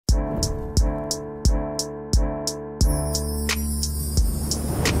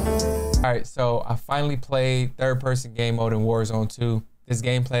All right, so I finally played third-person game mode in Warzone 2. This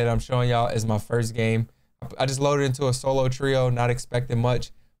gameplay that I'm showing y'all is my first game. I just loaded into a solo trio, not expecting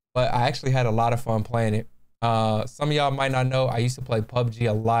much, but I actually had a lot of fun playing it. Some of y'all might not know, I used to play PUBG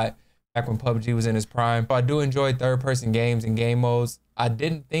a lot back when PUBG was in its prime. So I do enjoy third-person games and game modes. I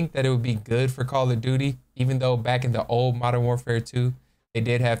didn't think that it would be good for Call of Duty, even though back in the old Modern Warfare 2, they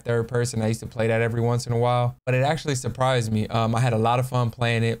did have third person. I used to play that every once in a while, but it actually surprised me. I had a lot of fun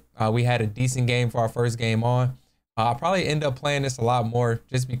playing it. We had a decent game for our first game on. I'll probably end up playing this a lot more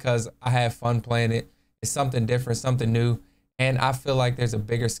just because I had fun playing it. It's something different, something new. And I feel like there's a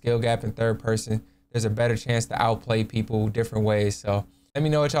bigger skill gap in third person. There's a better chance to outplay people different ways. So let me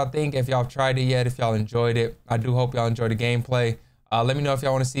know what y'all think. If y'all tried it yet, if y'all enjoyed it. I do hope y'all enjoyed the gameplay. Let me know if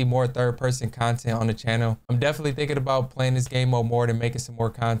y'all want to see more third person content on the channel. I'm definitely thinking about playing this game mode more and making some more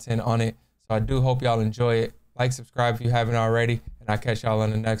content on it. So I do hope y'all enjoy it. Like, subscribe if you haven't already, and I'll catch y'all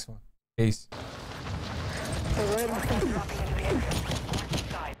on the next one. Peace.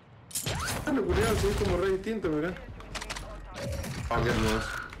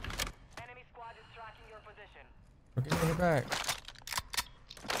 Get in the back.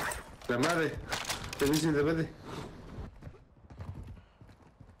 La madre, te dicen de verde.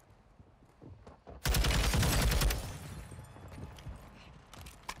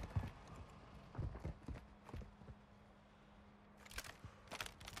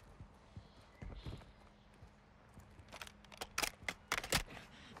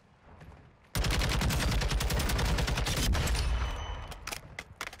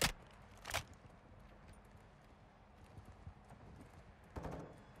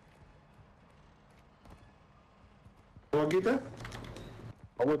 ¿Boquita?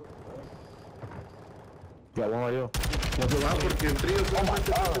 Ya vamos a yo. No te va porque el trío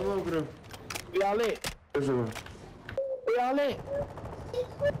solamente está tomado, creo. Dale. Eso. Dale.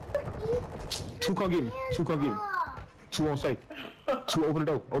 Two come get me. Two come get me. Two on safe. Two open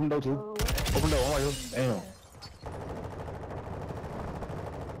the door. Open the door, two. Open the door. I'm right here. Damn.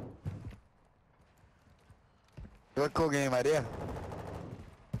 What cool game idea?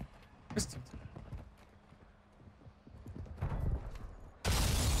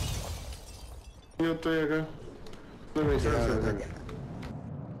 Yo estoy acá. No me dice acá.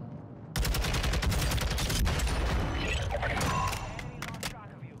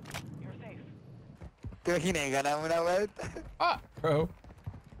 ¿Te imaginas ganar una vuelta? Ah, bro.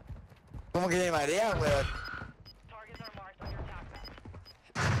 ¿Cómo que me marea, weón?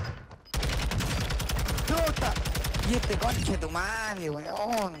 ¡Puta! Y este conche de tu madre,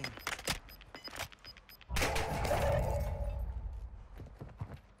 weón.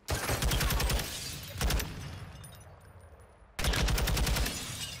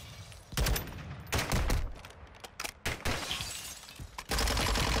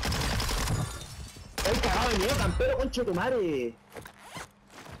 ¡Ay, cagado de miedo, campero, conche de tu madre!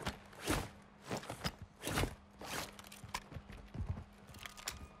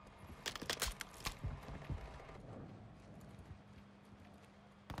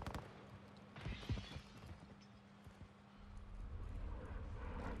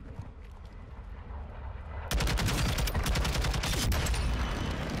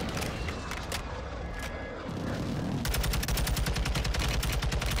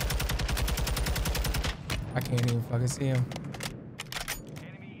 I can't even fucking see him.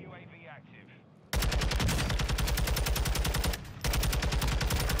 Enemy UAV active.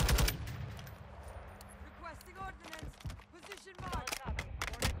 Requesting ordnance. Position marked.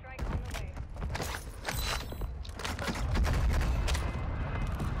 Mortar strike on the way.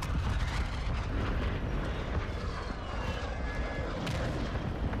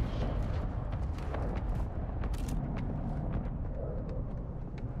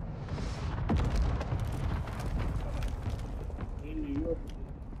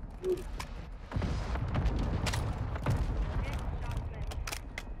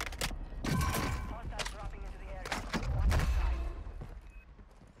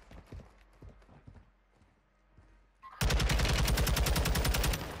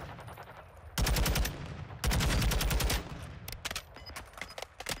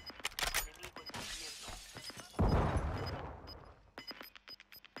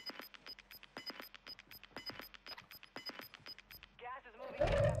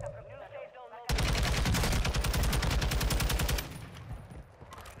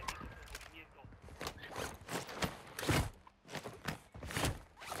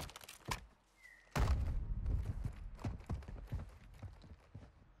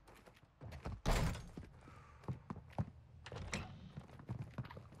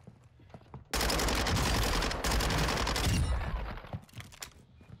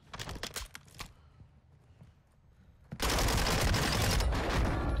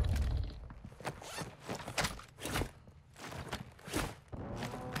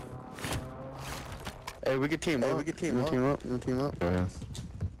 Hey, we can team up. We can team up. We can team up. Yeah.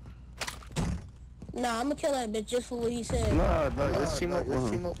 Nah, I'ma kill that bitch just for what he said. Nah, let's team up.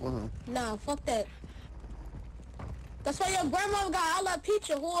 Let's team up with him. Nah, fuck that. That's why your grandmother got all that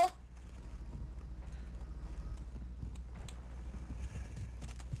pizza, whore.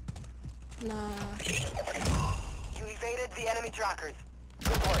 Nah. You evaded the enemy trackers.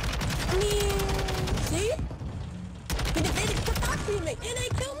 Good work. I mean, see? He defeated our teammate and they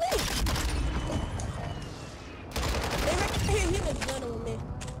killed me. They right here, he was done with me.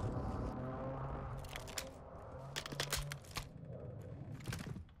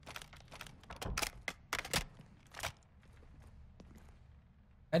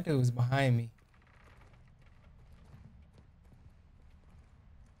 That dude was behind me.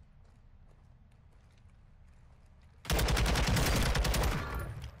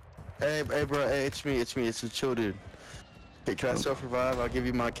 Hey, bro, hey, it's me, it's a chill dude. Hey, can I self-revive? I'll give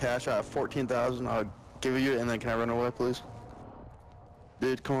you my cash. I have 14,000. I'll give you it, and then can I run away, please?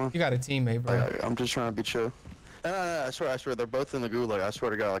 Dude, come on. You got a teammate, bro. I'm just trying to be chill. No, I swear, they're both in the gulag. I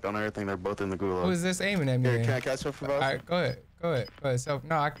swear to God, like on everything, they're both in the gulag. Who is this aiming at me? Here, can I self-revive? All right, go ahead. So,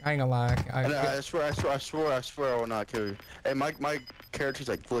 no, I ain't gonna lie. I swear, I will not kill you. Hey, my character's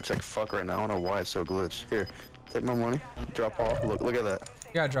like glitched like fuck right now. I don't know why it's so glitched. Here, take my money. Drop off. Look at that.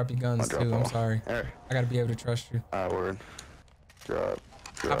 You gotta drop your guns too. I'm sorry. Right. I gotta be able to trust you. Alright, word. Drop.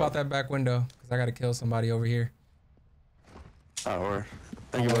 Hop out that back window, cause I gotta kill somebody over here. Alright, word.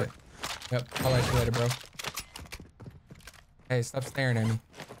 Thank you, bud. Yep. I'll let you later, bro. Hey, stop staring at me.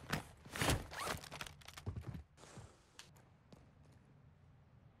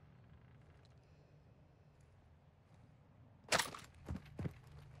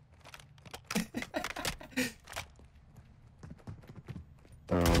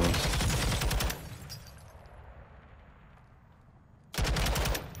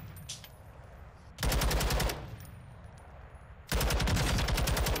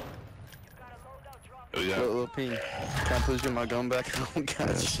 Little P, can I please get my gun back? I don't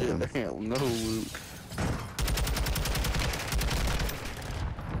got shit. I got no loot.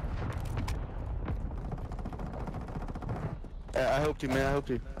 I helped you, man. I helped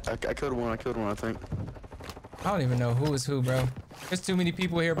you. I killed one. I think. I don't even know who is who, bro. There's too many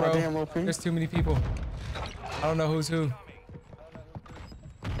people here, bro. Oh, damn, Lil P. There's too many people. I don't know who's who.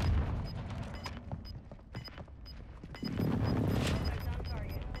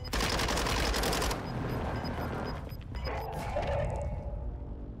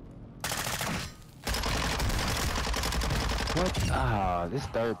 What? Ah, this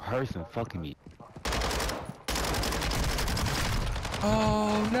third person fucking me.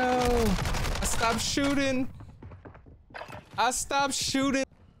 Oh no! I stopped shooting. I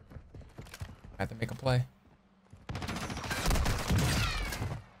have to make a play.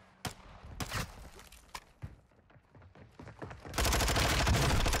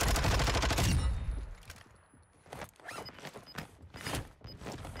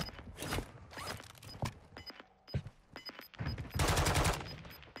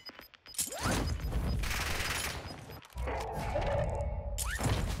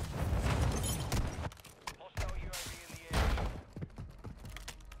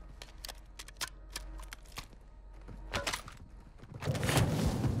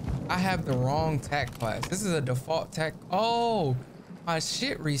 I have the wrong tac class. This is a default tac. Oh, my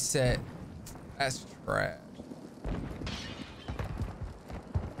shit reset. That's trash.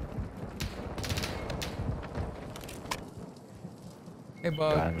 Hey,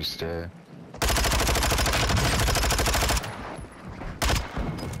 bud. I understand.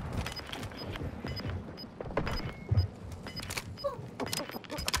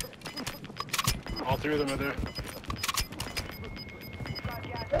 All three of them are there.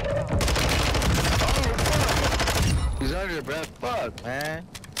 He's under the breath. Fuck, man.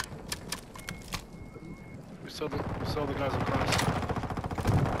 We saw the guys across.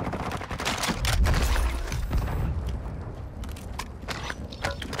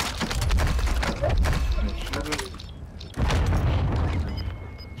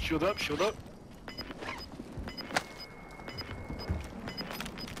 Shield up, shield up.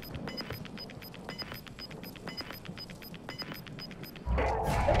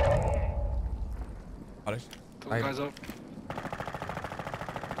 Guys up.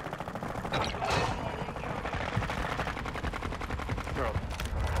 Bro.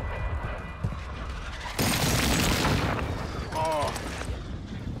 Oh.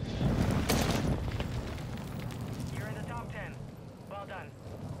 You're in the top 10. Well done.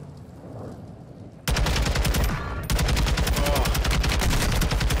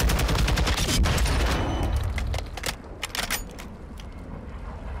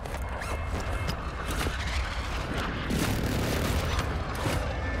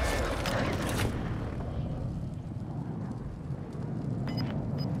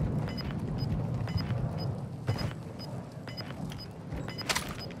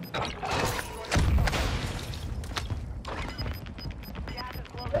 Gas is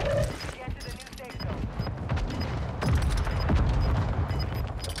closing. Get to the new safe zone.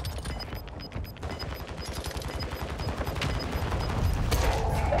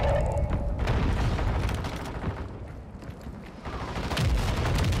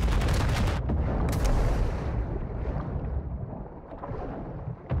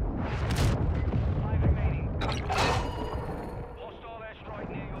 Five remaining. Hostile airstrike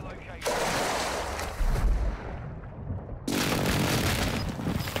near your location.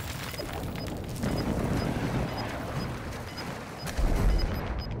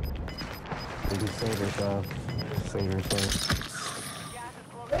 Just save yourself. Save yourself. Gas is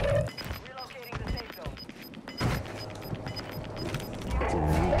closing. Relocating the safe zone.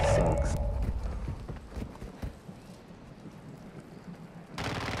 Dude, it sucks.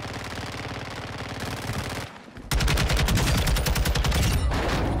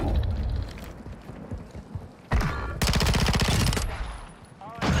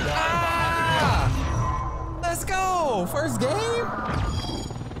 Let's go. First game.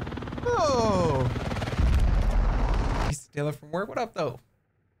 Oh. He's stealing from work. What up, though?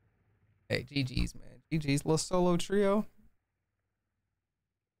 Hey, GG's, man. GG's little solo trio.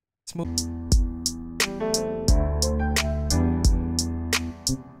 Smooth.